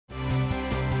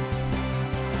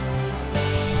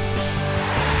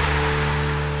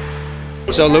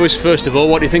So Lewis, first of all,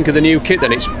 what do you think of the new kit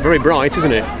then? It's very bright,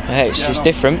 isn't it? It's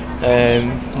different.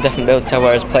 Definitely be able to tell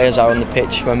where his players are on the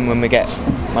pitch when we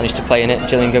manage to play in it,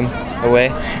 Gillingham away.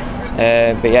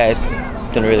 But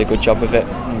yeah, done a really good job with it.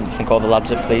 I think all the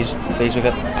lads are pleased with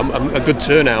it. A good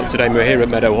turnout today. We're here at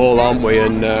Meadow Hall, aren't we?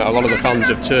 And a lot of the fans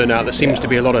have turned out. There seems to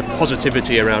be a lot of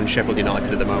positivity around Sheffield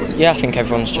United at the moment. Yeah, I think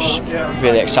everyone's just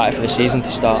really excited for the season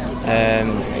to start.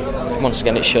 Once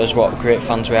again, it shows what great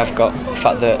fans we have got. The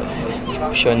fact that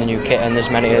showing the new kit and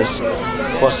as many as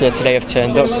what's here today have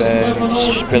turned up, it's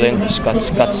just brilliant. Just glad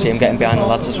to see them getting behind the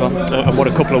lads as well. And what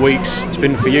a couple of weeks it's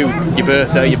been for you. Your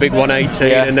birthday, your big 118,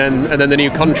 yeah. and then the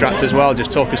new contract as well.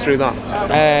 Just talk us through that.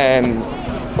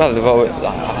 Well,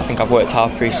 I think I've worked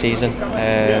hard pre-season.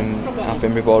 I've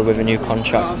been rewarded with a new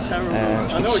contract.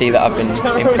 It's good to see that I've been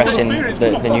impressing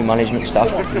the new management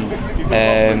staff.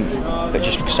 But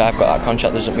just because I've got that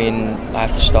contract doesn't mean I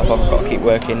have to stop. I've got to keep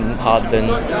working harder than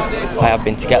I have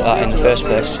been to get that in the first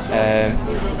place.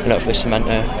 And hopefully cement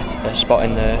a spot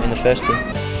in the first team.